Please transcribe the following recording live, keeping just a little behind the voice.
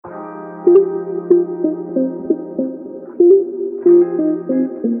Hey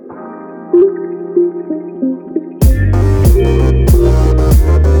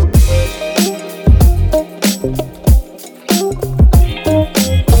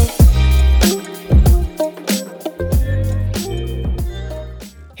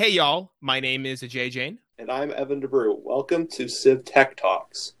y'all, my name is Ajay Jain. And I'm Evan DeBrew. Welcome to Civ Tech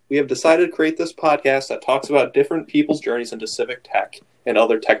Talks. We have decided to create this podcast that talks about different people's journeys into civic tech and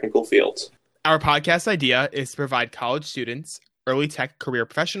other technical fields. Our podcast idea is to provide college students, early tech career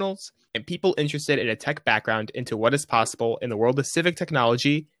professionals, and people interested in a tech background into what is possible in the world of civic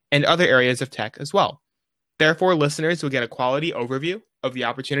technology and other areas of tech as well. Therefore, listeners will get a quality overview of the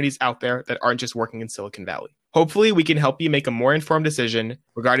opportunities out there that aren't just working in Silicon Valley. Hopefully, we can help you make a more informed decision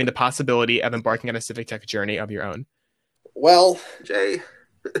regarding the possibility of embarking on a civic tech journey of your own. Well, Jay,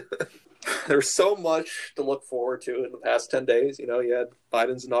 there's so much to look forward to in the past 10 days. You know, you had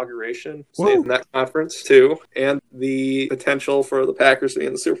Biden's inauguration, State of the Net conference, too, and the potential for the Packers to be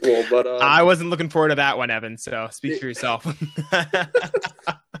in the Super Bowl. But I wasn't looking forward to that one, Evan, so speak for yourself.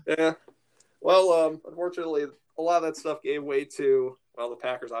 Yeah. Well, unfortunately, a lot of that stuff gave way to, well, the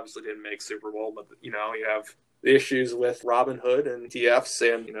Packers obviously didn't make Super Bowl, but, you know, you have the issues with Robin Hood and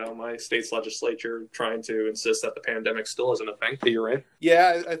TFs and, you know, my state's legislature trying to insist that the pandemic still isn't a thing that you're in.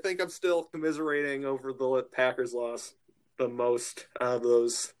 Yeah, I think I'm still commiserating over the Packers loss the most out of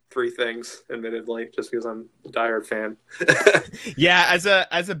those three things, admittedly, just because I'm a diehard fan. Yeah,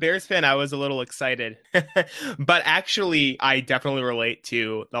 as a Bears fan, I was a little excited. But actually, I definitely relate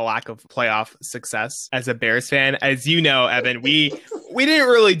to the lack of playoff success as a Bears fan. As you know, Evan, we didn't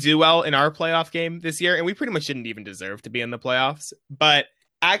really do well in our playoff game this year, and we pretty much didn't even deserve to be in the playoffs. But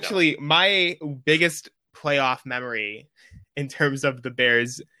actually, my biggest playoff memory in terms of the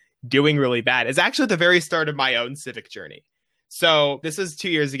Bears doing really bad is actually at the very start of my own civic journey. So this was 2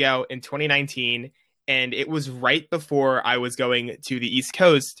 years ago in 2019, and it was right before I was going to the East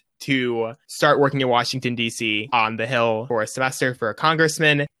Coast to start working in Washington, D.C. on the Hill for a semester for a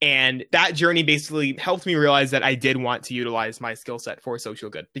congressman. And that journey basically helped me realize that I did want to utilize my skill set for social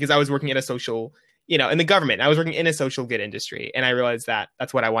good, because I was working in a social, you know, in the government. I was working in a social good industry, and I realized that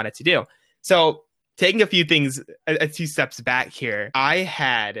that's what I wanted to do. So taking a few things, a few steps back here, I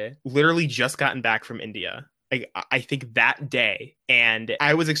had literally just gotten back from India. I think that day, and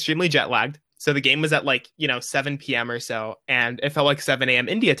I was extremely jet lagged. So the game was at 7 p.m. or so, and it felt like 7 a.m.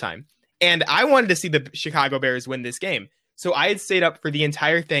 India time. And I wanted to see the Chicago Bears win this game. So I had stayed up for the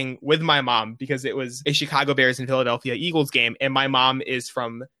entire thing with my mom because it was a Chicago Bears and Philadelphia Eagles game, and my mom is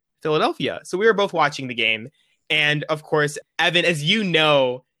from Philadelphia. So we were both watching the game. And of course, Evan, as you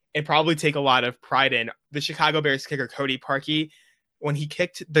know, and probably take a lot of pride in, the Chicago Bears kicker Cody Parkey, when he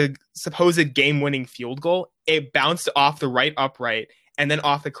kicked the supposed game-winning field goal, it bounced off the right upright and then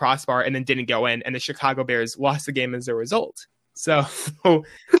off the crossbar and then didn't go in, and the Chicago Bears lost the game as a result. So,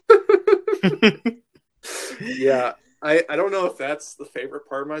 yeah, I don't know if that's the favorite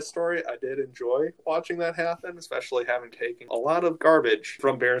part of my story. I did enjoy watching that happen, especially having taken a lot of garbage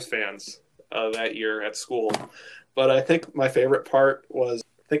from Bears fans that year at school. But I think my favorite part was,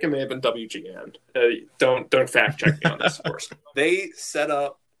 I think it may have been WGN. Don't fact check me on this, of course. They set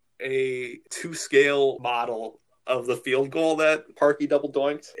up a 2-scale model of the field goal that Parkey double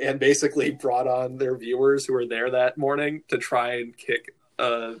doinked, and basically brought on their viewers who were there that morning to try and kick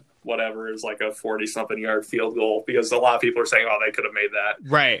whatever is like a 40-something yard field goal, because a lot of people are saying, oh, they could have made that.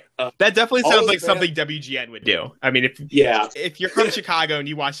 Right. That definitely sounds like something WGN would do. I mean, if you're from Chicago and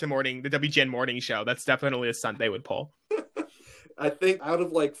you watch the WGN morning show, that's definitely a stunt they would pull. I think out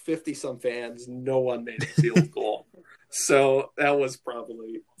of 50-some fans, no one made a field goal. So that was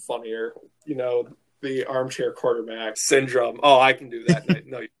probably funnier. You know, the armchair quarterback syndrome. Oh, I can do that.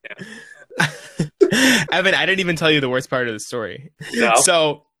 No, you can't. Evan, I didn't even tell you the worst part of the story. No.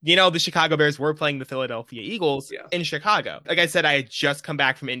 So, you know, the Chicago Bears were playing the Philadelphia Eagles in Chicago. Like I said, I had just come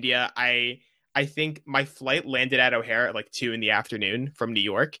back from India. I think my flight landed at O'Hare at 2 p.m. from New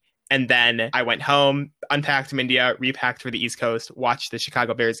York. And then I went home, unpacked from India, repacked for the East Coast, watched the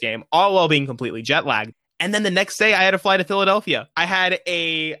Chicago Bears game, all while being completely jet lagged. And then the next day, I had to fly to Philadelphia. I had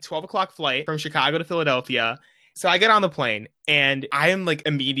a 12 o'clock flight from Chicago to Philadelphia. So I get on the plane, and I am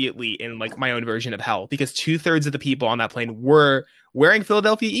immediately in my own version of hell, because 2/3 of the people on that plane were wearing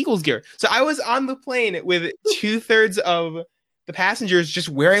Philadelphia Eagles gear. So I was on the plane with 2/3 of the passengers just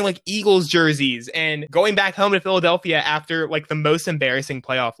wearing Eagles jerseys and going back home to Philadelphia after the most embarrassing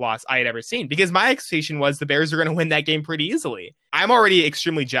playoff loss I had ever seen, because my expectation was the Bears were going to win that game pretty easily. I'm already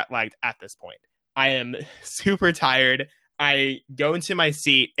extremely jet lagged at this point. I am super tired. I go into my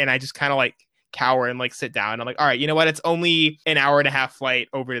seat and I just kind of cower and like sit down. I'm like, all right, you know what? It's only an hour and a half flight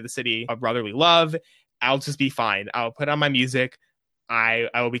over to the city of brotherly love. I'll just be fine. I'll put on my music. I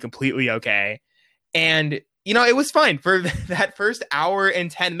will be completely okay. And, you know, it was fine for that first hour and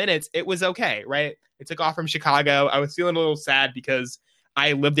 10 minutes. It was okay, right? I took off from Chicago. I was feeling a little sad because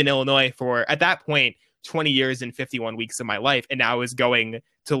I lived in Illinois for, at that point, 20 years and 51 weeks of my life. And now I was going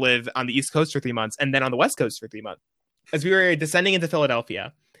to live on the East Coast for 3 months and then on the West Coast for 3 months. As we were descending into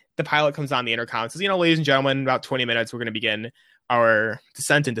Philadelphia, the pilot comes on the intercom and says, you know, ladies and gentlemen, in about 20 minutes, we're going to begin our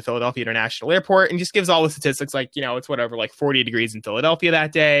descent into Philadelphia International Airport, and just gives all the statistics, like, you know, it's whatever, like 40 degrees in Philadelphia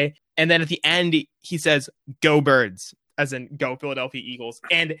that day. And then at the end, he says, go Birds, as in go Philadelphia Eagles.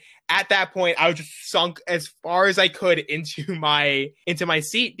 And at that point, I was just sunk as far as I could into my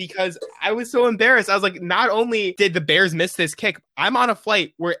seat because I was so embarrassed. I was like, not only did the Bears miss this kick, I'm on a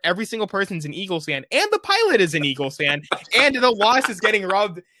flight where every single person's an Eagles fan and the pilot is an Eagles fan, and the loss is getting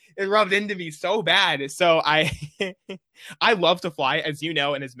rubbed into me so bad. So I love to fly, as you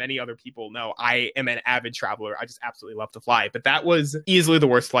know, and as many other people know. I am an avid traveler. I just absolutely love to fly. But that was easily the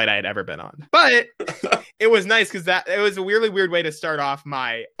worst flight I had ever been on. But it was nice because it was a weirdly weird way to start off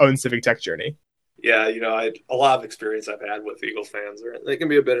my own Civic Tech journey. Yeah, you know, a lot of experience I've had with Eagles fans. They can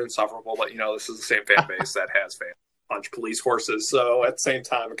be a bit insufferable, but, you know, this is the same fan base that has fans punch police horses, so at the same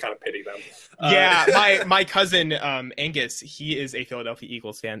time I kind of pity them. Yeah, my cousin Angus, he is a Philadelphia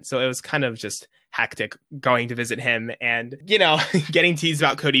Eagles fan, so it was kind of just hectic going to visit him and, you know, getting teased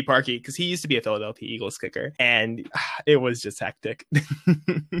about Cody Parkey because he used to be a Philadelphia Eagles kicker, and it was just hectic.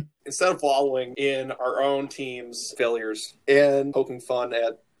 Instead of following in our own team's failures and poking fun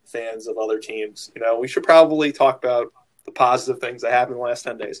at fans of other teams, you know, we should probably talk about the positive things that happened in the last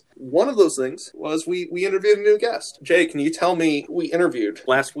 10 days. One of those things was we interviewed a new guest. Jay, can you tell me who we interviewed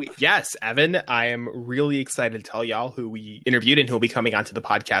last week? Yes, Evan, I am really excited to tell y'all who we interviewed and who will be coming onto the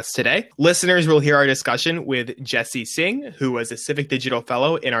podcast today. Listeners will hear our discussion with Jesse Singh, who was a Civic Digital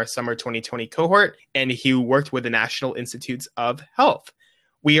Fellow in our summer 2020 cohort, and he worked with the National Institutes of Health.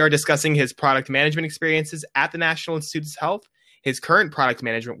 We are discussing his product management experiences at the National Institutes of Health, his current product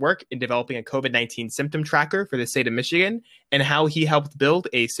management work in developing a COVID-19 symptom tracker for the state of Michigan, and how he helped build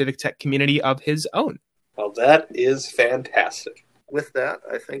a Civic Tech community of his own. Well, that is fantastic. With that,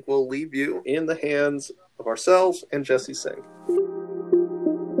 I think we'll leave you in the hands of ourselves and Jesse Singh.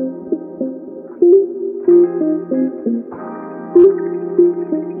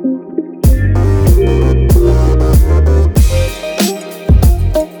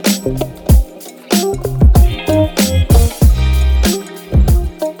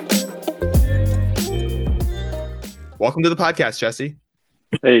 Welcome to the podcast, Jesse.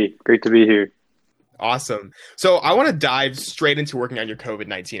 Hey, great to be here. Awesome. So I want to dive straight into working on your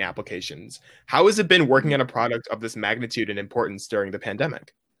COVID-19 applications. How has it been working on a product of this magnitude and importance during the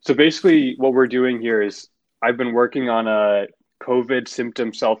pandemic? So basically what we're doing here is I've been working on a COVID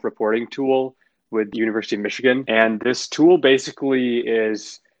symptom self-reporting tool with the University of Michigan. And this tool basically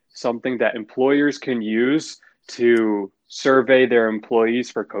is something that employers can use to survey their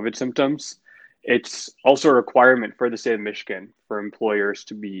employees for COVID symptoms. It's also a requirement for the state of Michigan for employers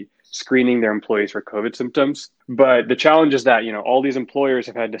to be screening their employees for COVID symptoms. But the challenge is that, you know, all these employers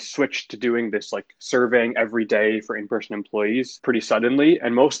have had to switch to doing this, like surveying every day for in-person employees pretty suddenly.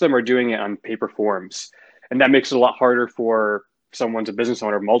 And most of them are doing it on paper forms. And that makes it a lot harder for someone's a business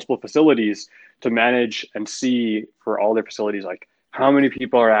owner of multiple facilities to manage and see for all their facilities, like how many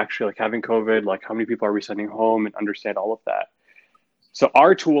people are actually like having COVID, like how many people are we sending home, and understand all of that. So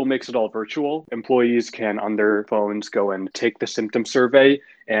our tool makes it all virtual. Employees can on their phones go and take the symptom survey,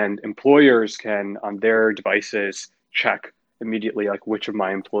 and employers can on their devices check immediately like which of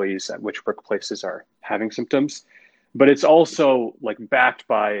my employees at which workplaces are having symptoms. But it's also like backed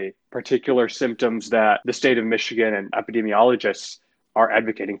by particular symptoms that the state of Michigan and epidemiologists are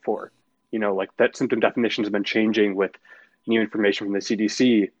advocating for. You know, like that symptom definition has been changing with new information from the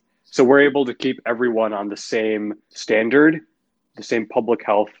CDC. So we're able to keep everyone on the same standard, the same public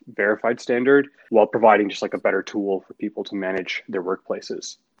health verified standard, while providing just like a better tool for people to manage their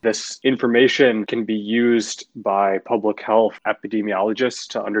workplaces. This information can be used by public health epidemiologists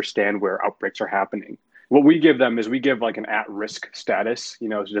to understand where outbreaks are happening. What we give them is we give like an at-risk status, you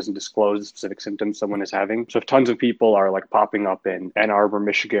know, so it doesn't disclose specific symptoms someone is having. So if tons of people are like popping up in Ann Arbor,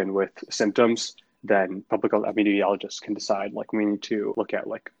 Michigan with symptoms, then public health epidemiologists can decide like we need to look at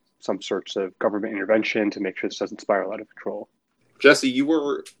like some sorts of government intervention to make sure this doesn't spiral out of control. Jesse, you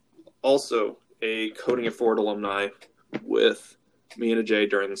were also a Coding It Forward alumni with me and Ajay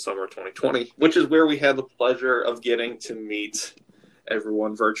during the summer of 2020, which is where we had the pleasure of getting to meet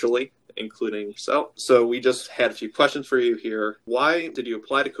everyone virtually including yourself. So we just had a few questions for you here. Why did you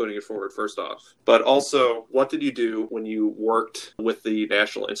apply to Coding It Forward, first off? But also, what did you do when you worked with the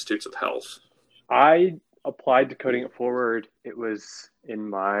National Institutes of Health? I applied to Coding It Forward. It was in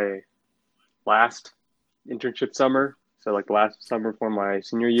my last internship summer, so like the last summer for my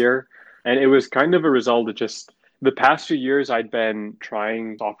senior year. And it was kind of a result of just the past few years I'd been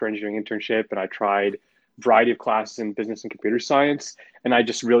trying software engineering internship, and I tried a variety of classes in business and computer science. And I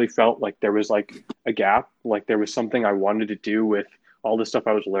just really felt like there was like a gap, like there was something I wanted to do with all the stuff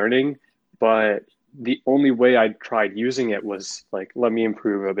I was learning. But the only way I tried using it was like, let me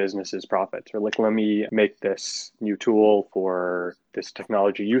improve a business's profits, or like, let me make this new tool for this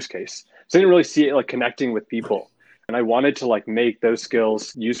technology use case. So I didn't really see it like connecting with people. And I wanted to like make those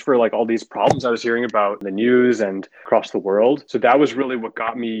skills used for like all these problems I was hearing about in the news and across the world. So that was really what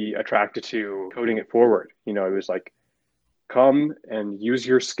got me attracted to Coding It Forward. You know, it was like, come and use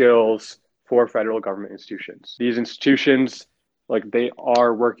your skills for federal government institutions. These institutions, like, they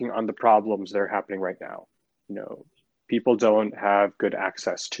are working on the problems that are happening right now. You know, people don't have good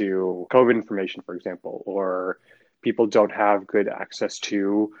access to COVID information, for example, or people don't have good access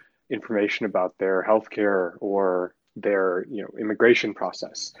to information about their healthcare or their, you know, immigration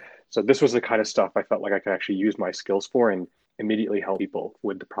process. So this was the kind of stuff I felt like I could actually use my skills for and immediately help people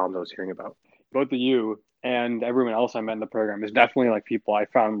with the problems I was hearing about. Both of you and everyone else I met in the program is definitely like people I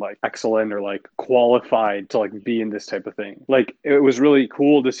found like excellent or like qualified to like be in this type of thing. Like, it was really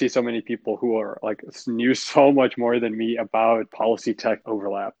cool to see so many people who are like knew so much more than me about policy tech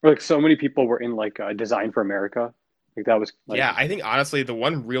overlap. Like, so many people were in like Design for America. Like, that was like, Yeah, I think honestly the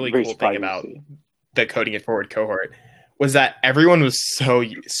one really very cool thing surprising to about see. the Coding It Forward cohort was that everyone was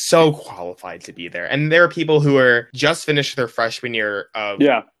so qualified to be there. And there are people who are just finished their freshman year of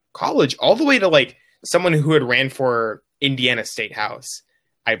Yeah, college, all the way to like someone who had ran for Indiana State House,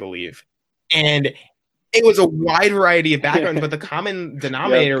 I believe. And it was a wide variety of backgrounds, but the common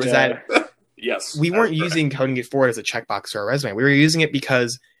denominator was that Yes. we weren't using Coding It Forward as a checkbox for our resume. We were using it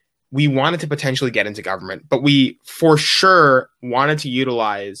because we wanted to potentially get into government, but we for sure wanted to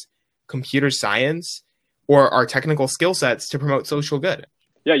utilize computer science or our technical skill sets to promote social good.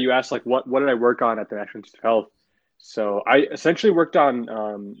 Yeah, you asked like what did I work on at the National Institute of Health? So I essentially worked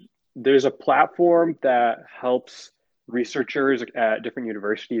on there's a platform that helps researchers at different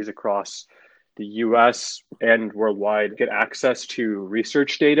universities across the US and worldwide get access to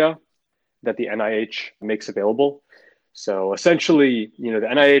research data that the NIH makes available. So essentially, you know, the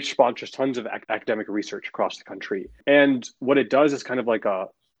NIH sponsors tons of academic research across the country. And what it does is kind of like a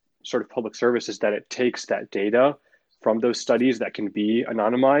sort of public service, is that it takes that data from those studies that can be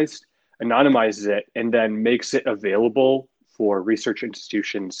anonymizes it, and then makes it available for research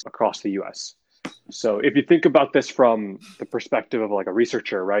institutions across the US. So if you think about this from the perspective of like a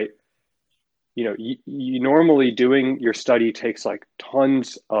researcher, right? You know, you normally doing your study takes like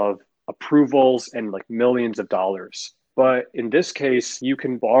tons of approvals and like millions of dollars. But in this case, you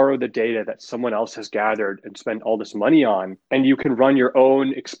can borrow the data that someone else has gathered and spend all this money on, and you can run your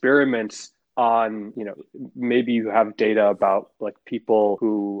own experiments on, you know, maybe you have data about like people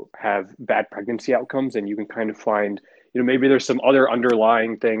who have bad pregnancy outcomes, and you can kind of find, you know, maybe there's some other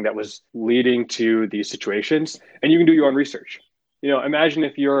underlying thing that was leading to these situations, and you can do your own research. You know, imagine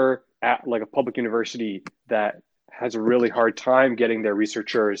if you're at like a public university that has a really hard time getting their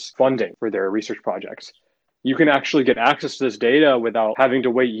researchers funding for their research projects. You can actually get access to this data without having to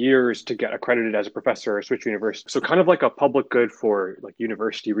wait years to get accredited as a professor or switch university. So kind of like a public good for like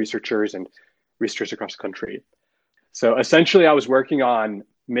university researchers and researchers across the country. So essentially I was working on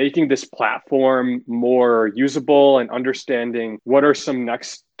making this platform more usable and understanding what are some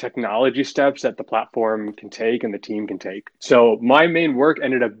next technology steps that the platform can take and the team can take. So my main work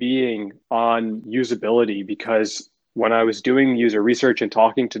ended up being on usability, because when I was doing user research and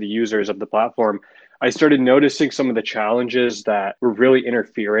talking to the users of the platform, I started noticing some of the challenges that were really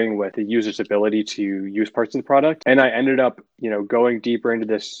interfering with the user's ability to use parts of the product. And I ended up, you know, going deeper into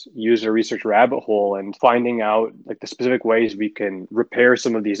this user research rabbit hole and finding out like the specific ways we can repair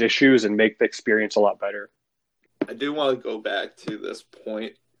some of these issues and make the experience a lot better. I do want to go back to this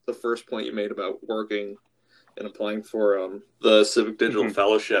point, the first point you made about working and applying for the Civic Digital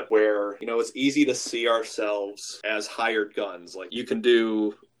Fellowship, where, you know, it's easy to see ourselves as hired guns. Like, you can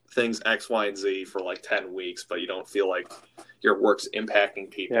do things X, Y, and Z for like 10 weeks, but you don't feel like your work's impacting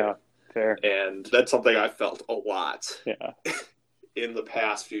people. Yeah, fair. And that's something I felt a lot. Yeah. In the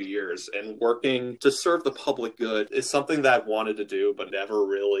past few years. And working to serve the public good is something that I've wanted to do, but never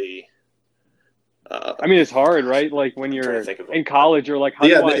really... I mean, it's hard, right? Like when you're in college, you're like, how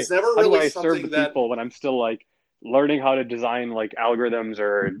do I serve the people when I'm still like learning how to design like algorithms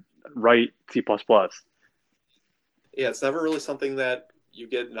or write C++. Yeah, it's never really something that you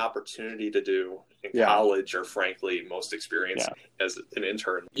get an opportunity to do in Yeah. college or, frankly, most experience Yeah. as an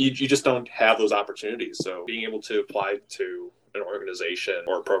intern. You just don't have those opportunities. So being able to apply to an organization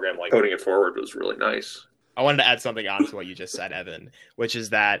or a program like Coding It Forward was really nice. I wanted to add something on to what you just said, Evan, which is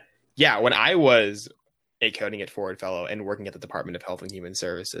that, yeah, when I was a Coding It Forward fellow and working at the Department of Health and Human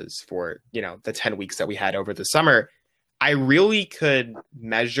Services for, the 10 weeks that we had over the summer, I really could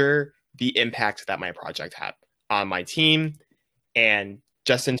measure the impact that my project had on my team and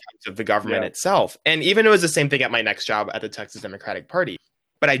just in terms of the government itself. And even it was the same thing at my next job at the Texas Democratic Party.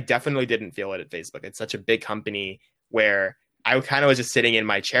 But I definitely didn't feel it at Facebook. It's such a big company where I kind of was just sitting in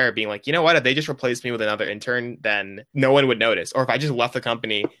my chair being like, you know what, if they just replaced me with another intern, then no one would notice. Or if I just left the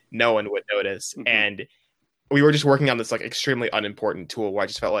company, no one would notice. Mm-hmm. And we were just working on this like extremely unimportant tool where I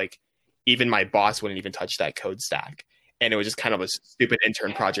just felt like even my boss wouldn't even touch that code stack. And it was just kind of a stupid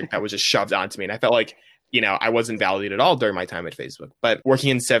intern project that was just shoved onto me. And I felt like, I wasn't valued at all during my time at Facebook. But working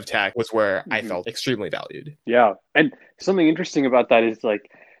in Civ Tech was where I felt extremely valued. Yeah. And something interesting about that is like,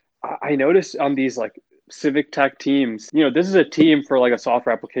 I noticed on these like civic tech teams, this is a team for like a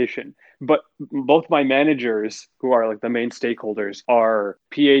software application, but both my managers, who are like the main stakeholders, are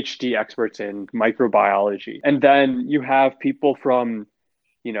PhD experts in microbiology. And then you have people from,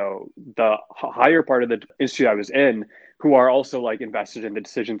 the higher part of the institute I was in who are also like invested in the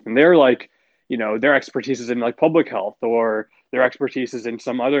decisions. And they're like, their expertise is in like public health, or their expertise is in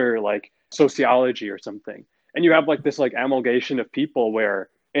some other like sociology or something. And you have like this like amalgamation of people where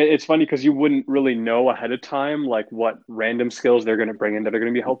it's funny because you wouldn't really know ahead of time like what random skills they're going to bring in that are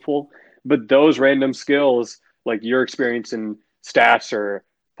going to be helpful. But those random skills, like your experience in stats or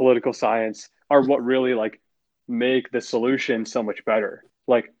political science, are what really like make the solution so much better.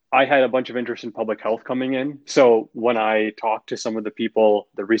 Like I had a bunch of interest in public health coming in. So when I talked to some of the people,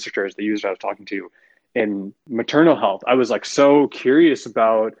 the researchers, the users I was talking to in maternal health, I was like so curious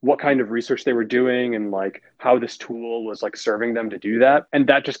about what kind of research they were doing and like how this tool was like serving them to do that. And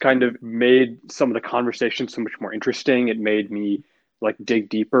that just kind of made some of the conversation so much more interesting. It made me like dig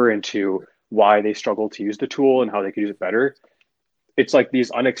deeper into why they struggle to use the tool and how they could use it better. It's like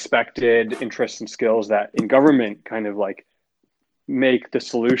these unexpected interests and skills that in government kind of like make the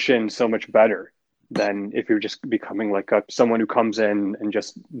solution so much better than if you're just becoming like someone who comes in and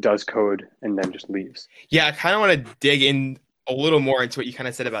just does code and then just leaves. Yeah, I kind of want to dig in a little more into what you kind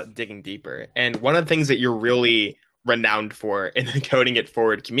of said about digging deeper. And one of the things that you're really renowned for in the Coding It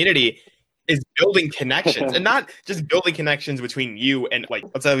Forward community is building connections, and not just building connections between you and like,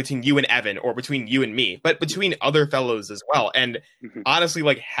 let's say between you and Evan or between you and me, but between other fellows as well. And honestly,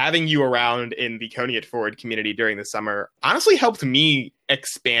 like having you around in the Coding It Forward community during the summer honestly helped me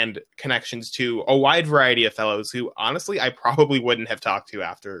expand connections to a wide variety of fellows who honestly I probably wouldn't have talked to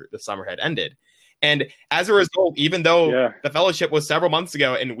after the summer had ended. And as a result, even though the fellowship was several months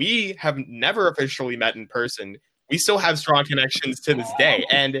ago and we have never officially met in person, we still have strong connections to this day.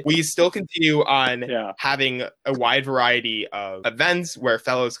 And we still continue on having a wide variety of events where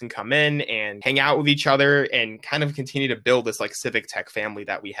fellows can come in and hang out with each other and kind of continue to build this like civic tech family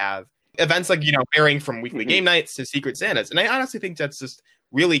that we have. Events like, varying from weekly game nights to Secret Santas. And I honestly think that's just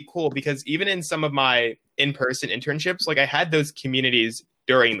really cool because even in some of my in-person internships, like I had those communities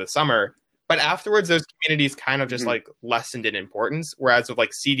during the summer, but afterwards those communities kind of just like lessened in importance. Whereas with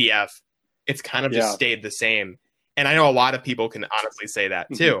like CDF, it's kind of just stayed the same. And I know a lot of people can honestly say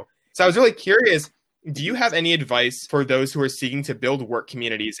that too. So I was really curious, do you have any advice for those who are seeking to build work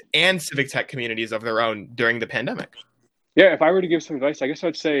communities and civic tech communities of their own during the pandemic? Yeah, if I were to give some advice, I guess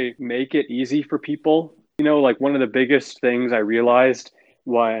I'd say make it easy for people. Like one of the biggest things I realized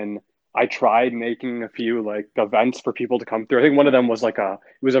when I tried making a few like events for people to come through, I think one of them was it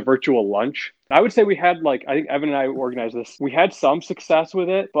was a virtual lunch. I would say we had I think Evan and I organized this. We had some success with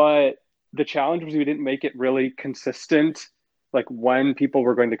it, but the challenge was we didn't make it really consistent, like when people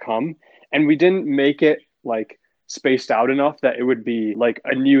were going to come. And we didn't make it like spaced out enough that it would be like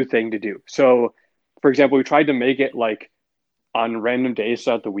a new thing to do. So for example, we tried to make it like on random days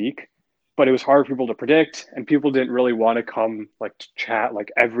throughout the week, but it was hard for people to predict and people didn't really want to come like to chat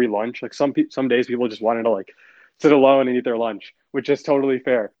like every lunch. Like some days people just wanted to like sit alone and eat their lunch, which is totally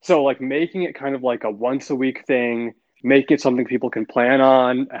fair. So like making it kind of like a once a week thing, make it something people can plan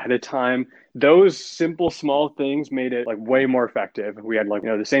on ahead of time. Those simple, small things made it like way more effective. We had like,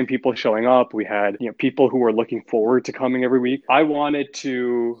 the same people showing up. We had, people who were looking forward to coming every week. I wanted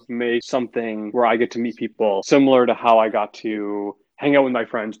to make something where I get to meet people similar to how I got to hang out with my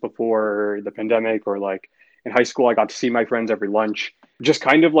friends before the pandemic, or like in high school, I got to see my friends every lunch. just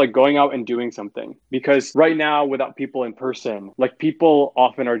kind of like going out and doing something. Because right now, without people in person, like people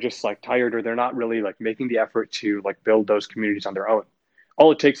often are just like tired, or they're not really like making the effort to like build those communities on their own.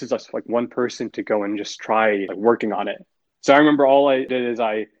 All it takes is us like one person to go and just try like working on it. So I remember all I did is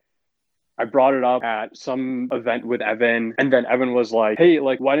I brought it up at some event with Evan, and then Evan was like, "Hey,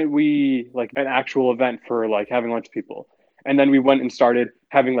 like, why didn't we like an actual event for like having lunch with people?" And then we went and started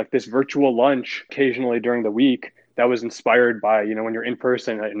having like this virtual lunch occasionally during the week that was inspired by, you know, when you're in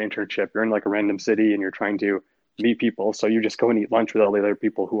person at an internship, you're in like a random city and you're trying to meet people. So you just go and eat lunch with all the other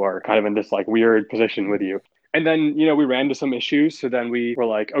people who are kind of in this like weird position with you. And then, you know, we ran into some issues. So then we were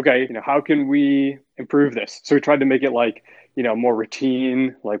like, okay, you know, how can we improve this? So we tried to make it like, you know, more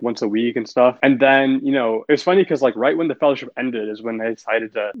routine, like once a week and stuff. And then, you know, it was funny because like right when the fellowship ended is when they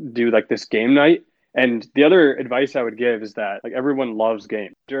decided to do like this game night. And the other advice I would give is that like everyone loves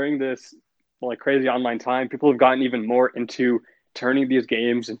games. During this like crazy online time, people have gotten even more into turning these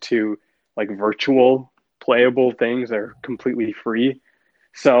games into like virtual playable things that are completely free.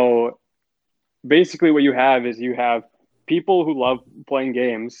 So basically what you have is you have people who love playing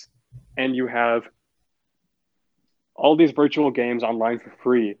games, and you have all these virtual games online for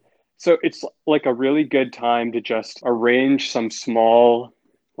free. So it's like a really good time to just arrange some small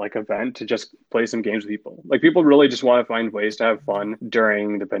like event to just play some games with people. Like people really just want to find ways to have fun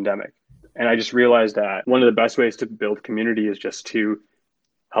during the pandemic. And I just realized that one of the best ways to build community is just to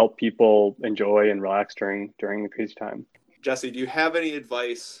help people enjoy and relax during the crazy time. Jesse, do you have any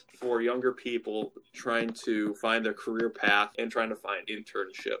advice for younger people trying to find their career path and trying to find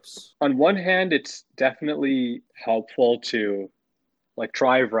internships? On one hand, it's definitely helpful to like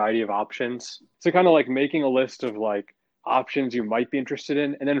try a variety of options. So kind of like making a list of like options you might be interested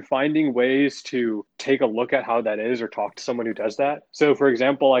in, and then finding ways to take a look at how that is or talk to someone who does that. So for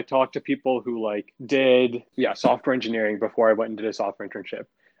example, I talked to people who like did software engineering before I went into the software internship.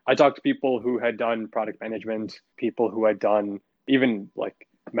 I talked to people who had done product management, people who had done even like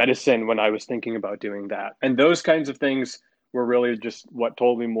medicine when I was thinking about doing that. And those kinds of things were really just what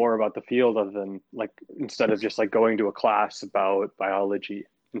told me more about the field, other than like instead of just like going to a class about biology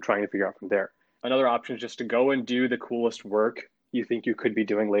and trying to figure out from there. Another option is just to go and do the coolest work you think you could be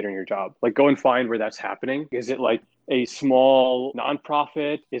doing later in your job. Like go and find where that's happening. Is it like a small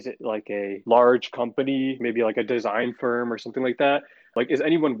nonprofit? Is it like a large company, maybe like a design firm or something like that? Like, is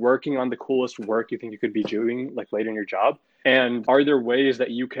anyone working on the coolest work you think you could be doing like later in your job? And are there ways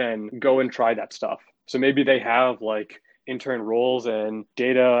that you can go and try that stuff? So maybe they have like intern roles in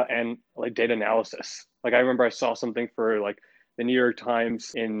data and like data analysis. Like I remember I saw something for like the New York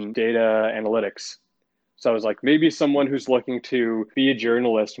Times in data analytics. So I was like, maybe someone who's looking to be a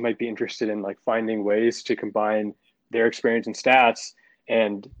journalist might be interested in like finding ways to combine their experience in stats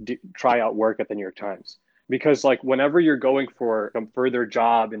and try out work at the New York Times. Because like whenever you're going for a further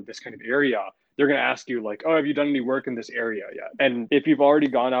job in this kind of area, they're going to ask you like, oh, have you done any work in this area yet? And if you've already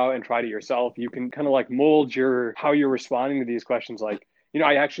gone out and tried it yourself, you can kind of like mold how you're responding to these questions. Like, you know,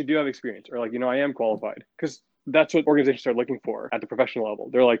 I actually do have experience, or like, you know, I am qualified, because that's what organizations are looking for at the professional level.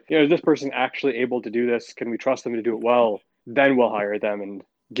 They're like, you know, is this person actually able to do this? Can we trust them to do it well? Then we'll hire them and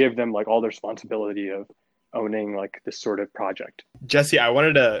give them like all the responsibility of owning like this sort of project. Jesse, I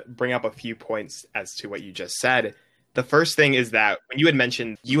wanted to bring up a few points as to what you just said. The first thing is that when you had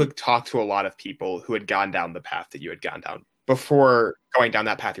mentioned you had talked to a lot of people who had gone down the path that you had gone down before going down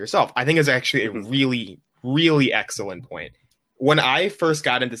that path yourself, I think is actually a really, really excellent point. When I first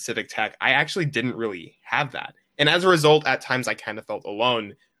got into civic tech, I actually didn't really have that. And as a result, at times I kind of felt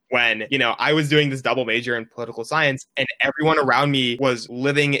alone when, you know, I was doing this double major in political science and everyone around me was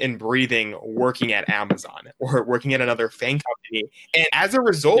living and breathing working at Amazon or working at another FANG company. And as a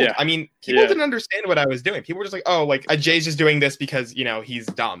result, I mean, people didn't understand what I was doing. People were just like, oh, like a Jay's just doing this because, you know, he's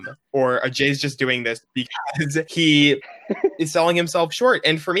dumb, or a Jay's just doing this because he is selling himself short.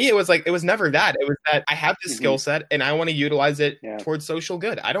 And for me, it was like, it was never that. It was that I have this skill set and I want to utilize it towards social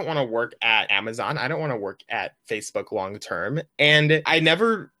good. I don't want to work at Amazon. I don't want to work at Facebook long term. And I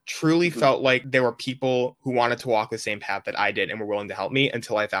never truly felt like there were people who wanted to walk the same path that I did and were willing to help me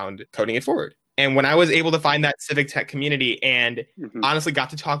until I found Coding It Forward. And when I was able to find that civic tech community and honestly got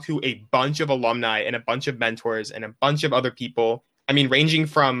to talk to a bunch of alumni and a bunch of mentors and a bunch of other people, I mean, ranging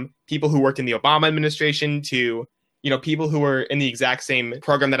from people who worked in the Obama administration to, you know, people who were in the exact same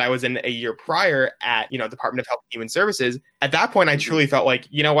program that I was in a year prior at, you know, Department of Health and Human Services. At that point, I truly felt like,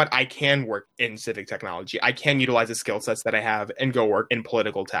 you know what, I can work in civic technology. I can utilize the skill sets that I have and go work in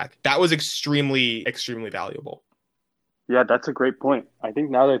political tech. That was extremely, extremely valuable. Yeah, that's a great point. I think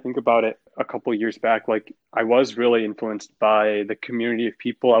now that I think about it, a couple of years back, like I was really influenced by the community of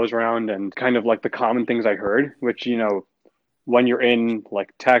people I was around and kind of like the common things I heard, which, you know, when you're in like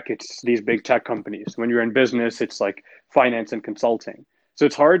tech, it's these big tech companies. When you're in business, it's like finance and consulting. So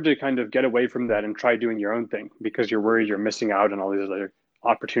it's hard to kind of get away from that and try doing your own thing because you're worried you're missing out on all these other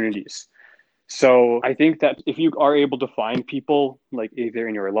opportunities. So I think that if you are able to find people like either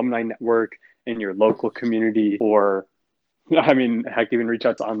in your alumni network, in your local community, or I mean, heck, even reach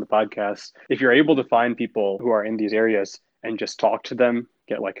out to on the podcast. If you're able to find people who are in these areas and just talk to them,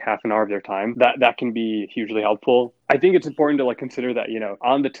 get like half an hour of their time, that can be hugely helpful. I think it's important to like consider that, you know,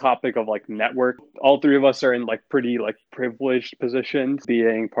 on the topic of like network, all three of us are in like pretty like privileged positions,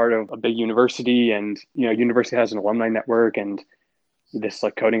 being part of a big university, and, you know, university has an alumni network and this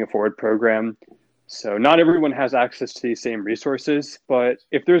like Coding It Forward program. So not everyone has access to these same resources, but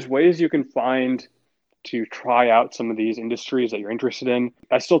if there's ways you can find to try out some of these industries that you're interested in,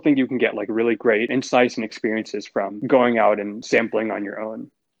 I still think you can get like really great insights and experiences from going out and sampling on your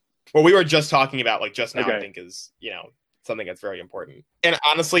own. What we were just talking about like just now, Okay. I think is, you know, something that's very important. And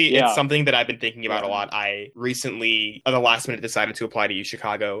honestly, it's something that I've been thinking about a lot. I recently, at the last minute, decided to apply to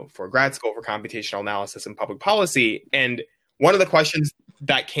UChicago for grad school for computational analysis and public policy. And one of the questions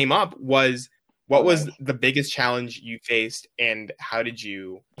that came up was, what was the biggest challenge you faced and how did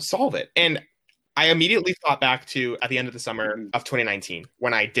you solve it? And I immediately thought back to at the end of the summer of 2019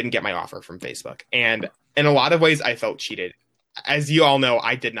 when I didn't get my offer from Facebook. And in a lot of ways, I felt cheated. As you all know,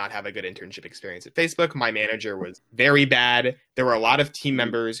 I did not have a good internship experience at Facebook. My manager was very bad. There were a lot of team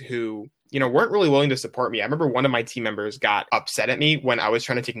members who, you know, weren't really willing to support me. I remember one of my team members got upset at me when I was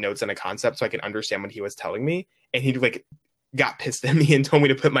trying to take notes on a concept so I could understand what he was telling me. And he like got pissed at me and told me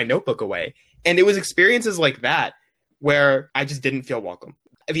to put my notebook away. And it was experiences like that where I just didn't feel welcome.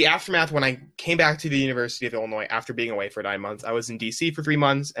 The aftermath, when I came back to the University of Illinois after being away for 9 months, I was in DC for 3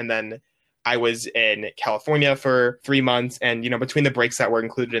 months, and then I was in California for 3 months. And, you know, between the breaks that were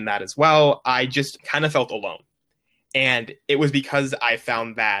included in that as well, I just kind of felt alone. And it was because I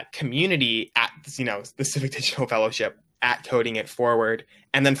found that community at, you know, the Civic Digital Fellowship, at Coding It Forward,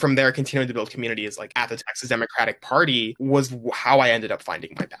 and then from there continuing to build communities like at the Texas Democratic Party was how I ended up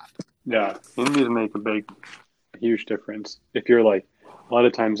finding my path. Yeah, it needs to make a huge difference. If you're like, a lot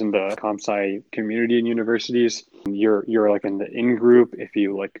of times in the comp sci community in universities, you're like in the in-group if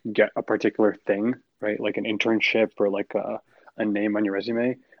you like get a particular thing, right? Like an internship or like a name on your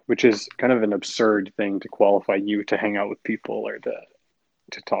resume, which is kind of an absurd thing to qualify you to hang out with people or to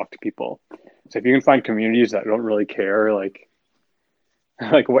talk to people. So if you can find communities that don't really care like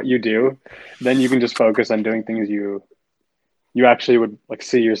what you do, then you can just focus on doing things you actually would like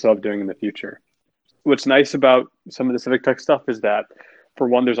see yourself doing in the future. What's nice about some of the civic tech stuff is that, for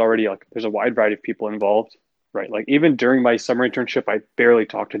one, there's a wide variety of people involved, right? Like even during my summer internship, I barely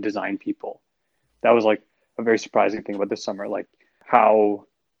talked to design people. That was like a very surprising thing about this summer, like how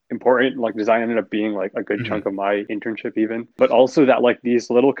important like design ended up being like a good chunk of my internship even. But also that like these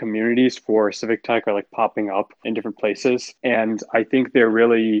little communities for civic tech are like popping up in different places. And I think they're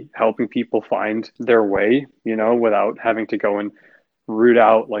really helping people find their way, you know, without having to go and root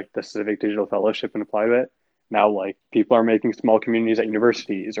out like the Civic Digital Fellowship and apply it. Now, like people are making small communities at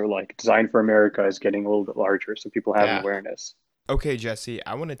universities, or like Design for America is getting a little bit larger, so people have awareness. Okay, Jesse,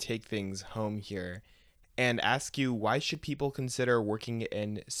 I want to take things home here and ask you, why should people consider working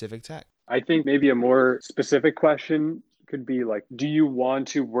in civic tech? I think maybe a more specific question could be like, do you want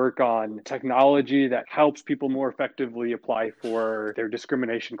to work on technology that helps people more effectively apply for their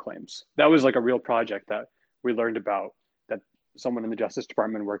discrimination claims? That was like a real project that we learned about, that someone in the Justice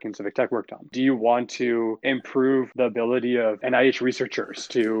Department working in civic tech worked on. Do you want to improve the ability of NIH researchers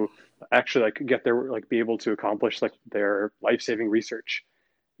to actually like get their like be able to accomplish like their life-saving research?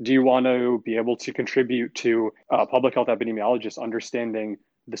 Do you want to be able to contribute to public health epidemiologists understanding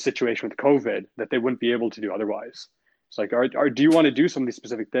the situation with COVID that they wouldn't be able to do otherwise? It's like, do you want to do some of these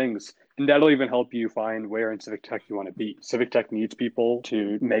specific things? And that'll even help you find where in civic tech you want to be. Civic tech needs people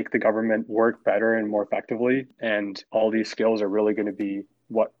to make the government work better and more effectively. And all these skills are really going to be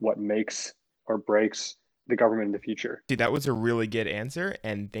what makes or breaks the government in the future. See, that was a really good answer.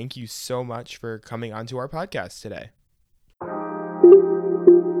 And thank you so much for coming onto our podcast today.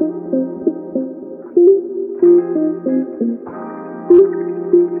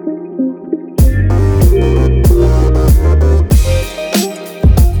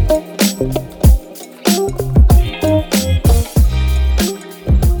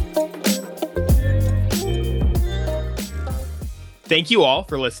 Thank you all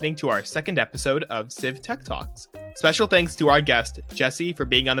for listening to our second episode of Civ Tech Talks. Special thanks to our guest, Jesse, for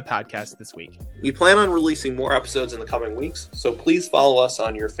being on the podcast this week. We plan on releasing more episodes in the coming weeks, so please follow us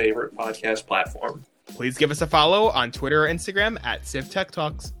on your favorite podcast platform. Please give us a follow on Twitter or Instagram at Civ Tech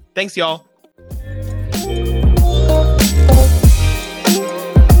Talks. Thanks, y'all.